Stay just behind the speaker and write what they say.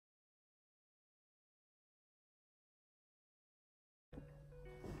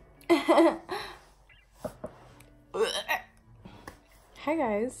Hi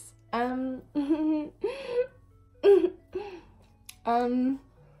guys. I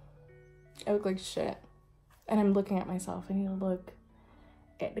look like shit. And I'm looking at myself. I need to look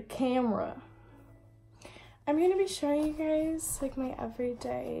at the camera. I'm gonna be showing you guys like my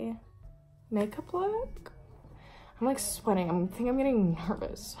everyday makeup look. I'm like sweating. I think I'm getting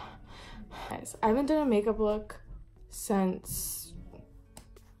nervous. Guys, I haven't done a makeup look since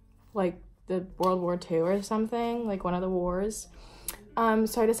like the World War II or something, like one of the wars.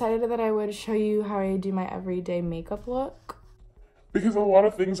 So I decided that I would show you how I do my everyday makeup look. Because a lot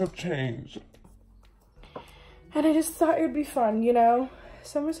of things have changed. And I just thought it would be fun, you know?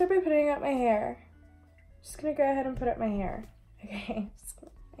 So I'm gonna start by putting up my hair. Just gonna go ahead and put up my hair. Okay, just put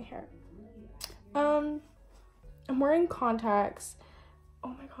up my hair. I'm wearing contacts. Oh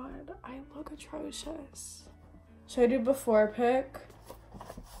my god, I look atrocious. Should I do before pic?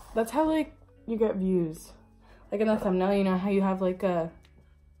 That's how like you get views. Like in the thumbnail, you know how you have like a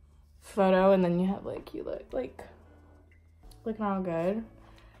photo and then you have like, you look like looking all good.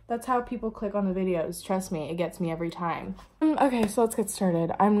 That's how people click on the videos. Trust me, it gets me every time. Okay, so let's get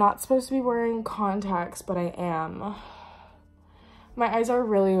started. I'm not supposed to be wearing contacts, but I am. My eyes are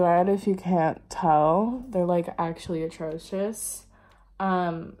really red if you can't tell. They're like actually atrocious.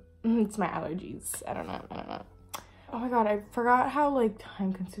 It's my allergies. I don't know. Oh my god, I forgot how like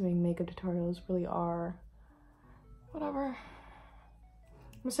time-consuming makeup tutorials really are. Whatever. I'm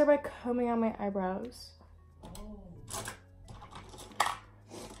gonna start by combing out my eyebrows.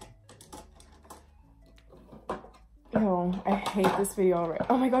 Ew, I hate this video already.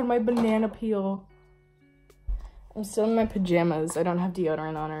 Oh my god, my banana peel. I'm still in my pajamas. I don't have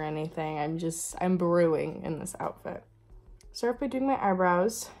deodorant on or anything. I'm brewing in this outfit. Start by doing my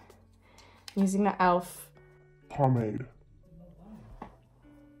eyebrows. I'm using the e.l.f. Pomade.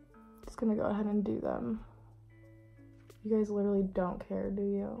 Just gonna go ahead and do them. You guys literally don't care, do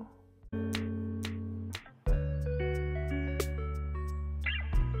you?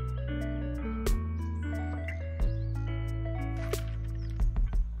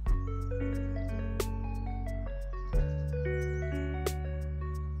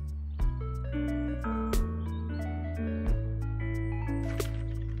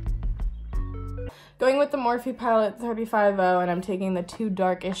 Going with the Morphe palette 350, and I'm taking the two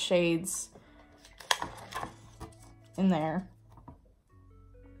darkest shades in there.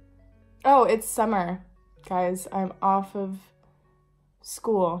 Oh, it's summer. Guys, I'm off of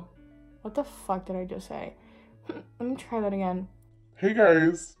school. What the fuck did I just say? Let me try that again. Hey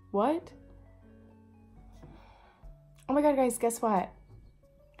guys. What? Oh my god, guys, guess what?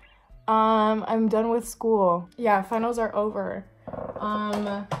 I'm done with school. Yeah, finals are over.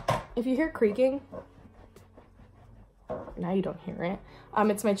 If you hear creaking, now you don't hear it.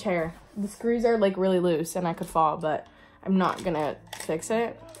 It's my chair. The screws are like really loose and I could fall, but I'm not gonna fix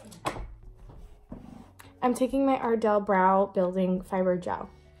it. I'm taking my Ardell Brow Building Fiber Gel.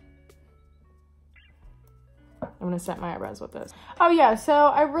 I'm gonna set my eyebrows with this. Oh yeah, so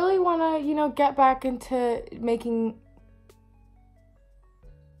I really wanna, you know, get back into making...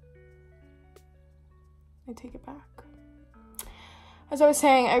 I take it back. As I was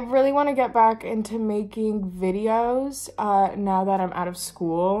saying, I really want to get back into making videos now that I'm out of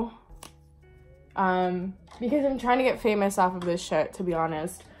school. Because I'm trying to get famous off of this shit, to be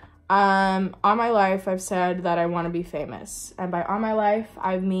honest. All my life, I've said that I want to be famous. And by all my life,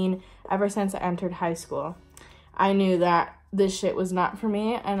 I mean ever since I entered high school. I knew that this shit was not for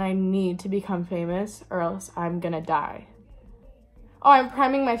me and I need to become famous or else I'm gonna die. Oh, I'm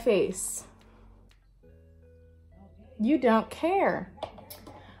priming my face. You don't care.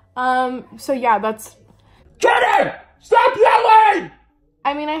 So yeah, that's... Jordan! Stop yelling!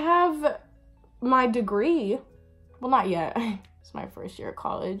 I mean, I have my degree. Well, not yet. It's my first year of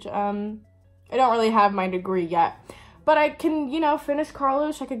college. I don't really have my degree yet. But I can, you know, finish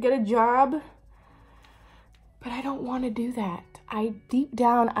college. I could get a job. But I don't want to do that. Deep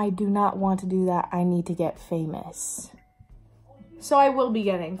down, I do not want to do that. I need to get famous. So I will be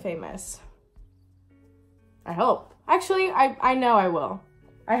getting famous. I hope. Actually, I know I will.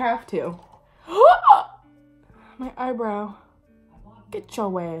 I have to. My eyebrow. Get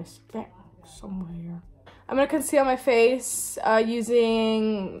your ass back somewhere. I'm gonna conceal my face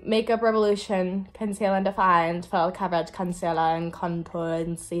using Makeup Revolution Conceal and Define Full Coverage Concealer and Contour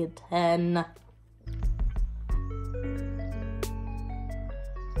in C10.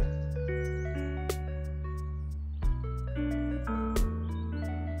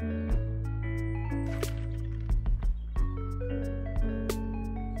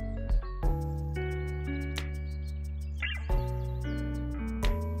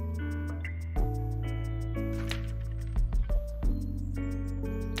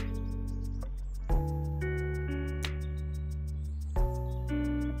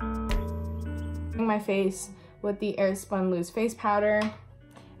 My face with the Airspun Loose Face Powder.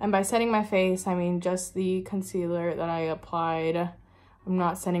 And by setting my face, I mean just the concealer that I applied. I'm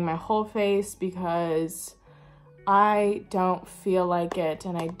not setting my whole face because I don't feel like it,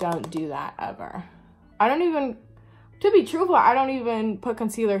 and I don't do that ever. I don't even, to be truthful, I don't even put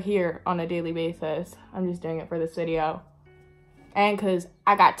concealer here on a daily basis. I'm just doing it for this video. And because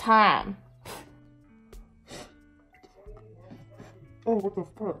I got time. Oh, what the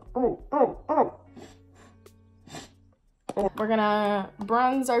fuck? Oh. We're gonna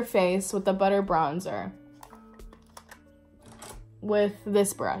bronze our face with the butter bronzer with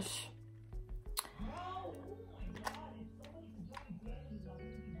this brush.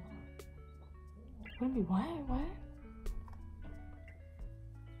 What?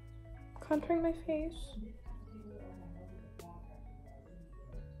 Contouring my face.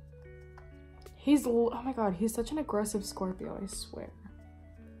 Oh my god, he's such an aggressive Scorpio, I swear.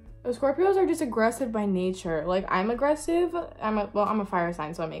 The Scorpios are just aggressive by nature. Like, I'm aggressive. I'm a fire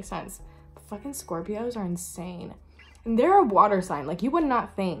sign, so it makes sense. But fucking Scorpios are insane. And they're a water sign. Like, you would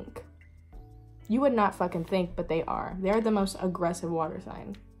not think. You would not fucking think, but they are. They're the most aggressive water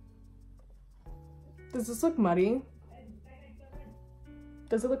sign. Does this look muddy?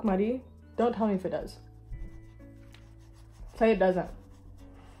 Does it look muddy? Don't tell me if it does. Say it doesn't.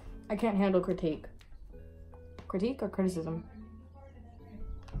 I can't handle critique. Critique or criticism?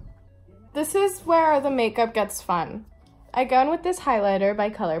 This is where the makeup gets fun. I go in with this highlighter by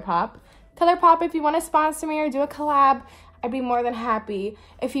ColourPop. ColourPop, if you want to sponsor me or do a collab, I'd be more than happy.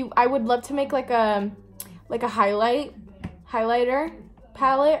 I would love to make like a highlighter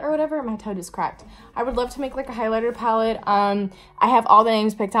palette or whatever. My toe just cracked. I would love to make like a highlighter palette. I have all the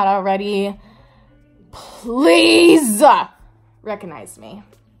names picked out already. Please recognize me.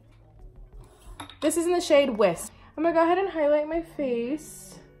 This is in the shade Wisp. I'm gonna go ahead and highlight my face.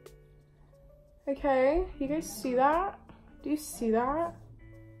 Okay, you guys see that? Do you see that?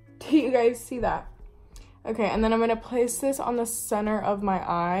 Do you guys see that? Okay, and then I'm gonna place this on the center of my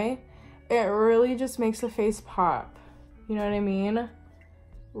eye. It really just makes the face pop. You know what I mean?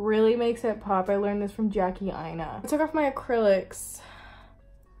 Really makes it pop. I learned this from Jackie Ina. I took off my acrylics.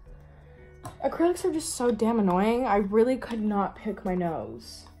 Acrylics are just so damn annoying. I really could not pick my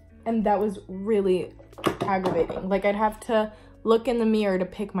nose. And that was really aggravating. Like, I'd have to look in the mirror to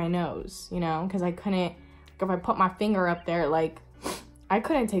pick my nose, you know? Because I couldn't, like, if I put my finger up there, like, I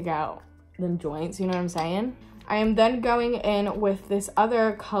couldn't take out them joints, you know what I'm saying? I am then going in with this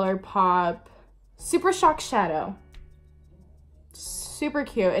other ColourPop Super Shock Shadow. Super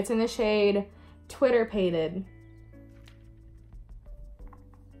cute. It's in the shade Twitter Pated.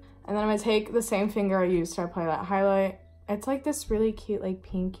 And then I'm gonna take the same finger I used to apply that highlight. It's like this really cute, like,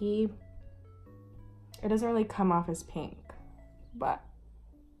 pinky. It doesn't really come off as pink, but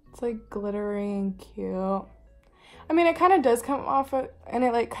it's like glittery and cute. I mean, it kind of does come off, and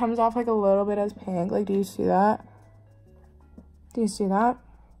it like comes off like a little bit as pink. Like, do you see that? Do you see that?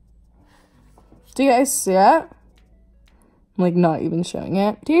 Do you guys see it? I'm like not even showing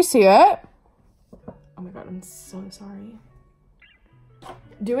it. Do you see it? Oh my god, I'm so sorry.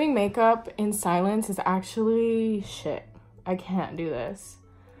 Doing makeup in silence is actually shit. I can't do this.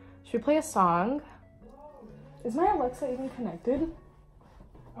 Should we play a song? Is my Alexa even connected?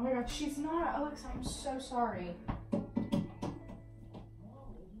 Oh my god, she's not. Alexa, I'm so sorry.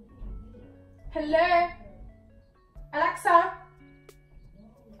 Hello? Alexa?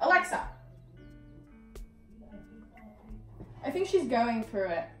 Alexa? I think she's going through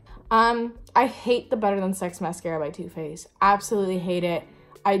it. I hate the Better Than Sex mascara by Too Faced. Absolutely hate it.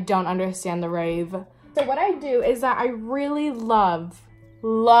 I don't understand the rave. So what I do is that I really love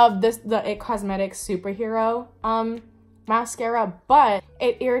the It Cosmetics Superhero mascara, but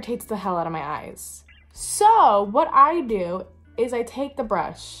it irritates the hell out of my eyes. So what I do is I take the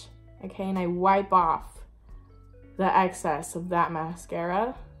brush, okay, and I wipe off the excess of that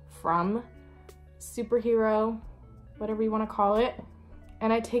mascara from Superhero, whatever you want to call it,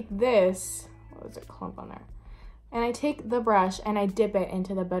 and I take this, what was it, clump on there, and I take the brush and I dip it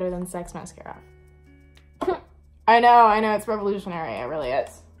into the Better Than Sex mascara. I know, it's revolutionary, it really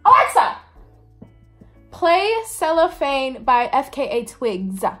is. Alexa! Play Cellophane by FKA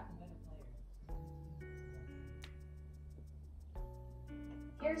Twigs.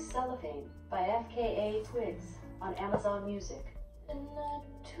 Here's Cellophane by FKA Twigs on Amazon Music. And I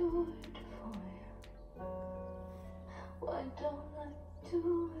do it for you. Why don't I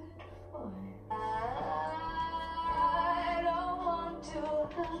do it for you? I don't want to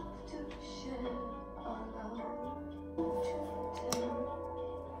have to share alone.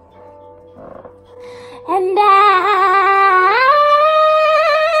 And I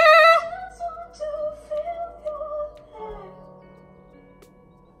just want to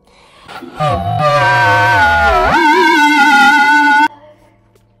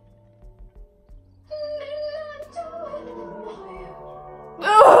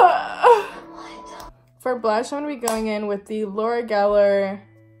blush, I'm gonna be going in with the Laura Geller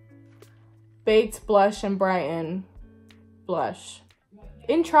Baked Blush and Brighten blush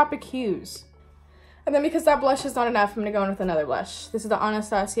in Tropic Hues. And then because that blush is not enough, I'm gonna go in with another blush. This is the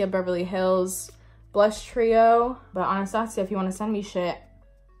Anastasia Beverly Hills Blush Trio. But Anastasia, if you wanna send me shit,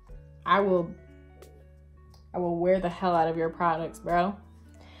 I will wear the hell out of your products, bro.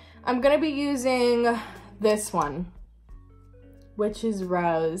 I'm gonna be using this one, which is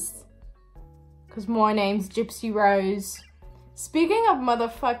Rose. Cause my name's Gypsy Rose. Speaking of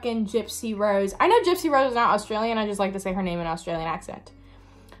motherfucking Gypsy Rose, I know Gypsy Rose is not Australian, I just like to say her name in an Australian accent.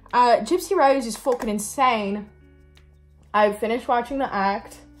 Gypsy Rose is fucking insane. I finished watching the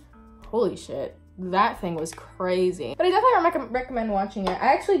act. Holy shit, that thing was crazy. But I definitely recommend watching it.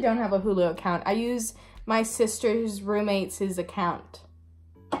 I actually don't have a Hulu account. I use my sister's roommate's account.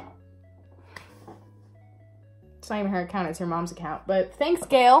 It's not even her account, it's her mom's account. But thanks,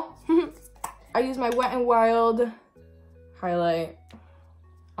 Gail. I use my Wet n Wild highlight.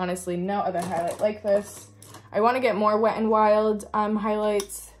 Honestly, no other highlight like this. I want to get more Wet n Wild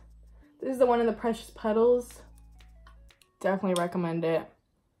highlights. This is the one in the Precious Petals. Definitely recommend it.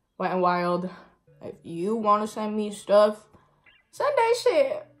 Wet n Wild. If you want to send me stuff, send that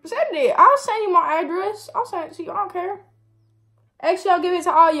shit. Send it. I'll send you my address. I'll send it to you. I don't care. Actually, I'll give it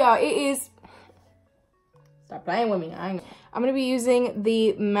to all y'all. It is... Stop playing with me. I'm going to be using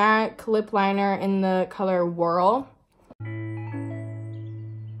the MAC lip liner in the color Whirl.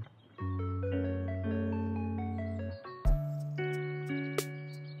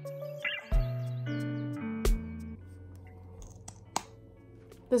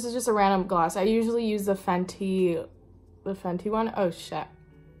 This is just a random gloss. I usually use the Fenty one. Oh shit.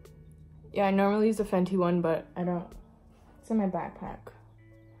 Yeah, I normally use the Fenty one, but I don't. It's in my backpack.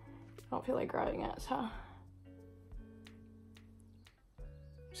 I don't feel like grabbing it, so. I'm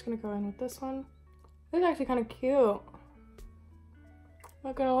just gonna go in with this one. This is actually kind of cute.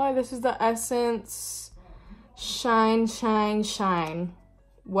 Not gonna lie, this is the Essence Shine Shine Shine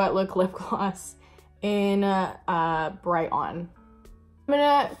Wet Look Lip Gloss in Bright On. I'm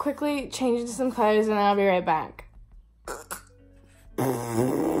gonna quickly change into some clothes and then I'll be right back.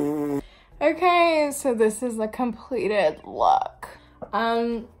 Okay, so this is the completed look.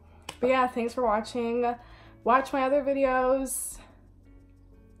 But yeah, thanks for watching. Watch my other videos,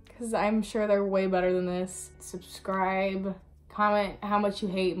 because I'm sure they're way better than this. Subscribe, comment how much you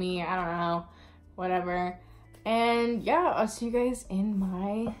hate me, I don't know, whatever. And yeah, I'll see you guys in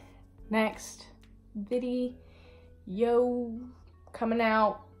my next video. Coming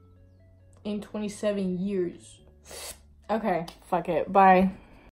out in 27 years. Okay, fuck it, bye.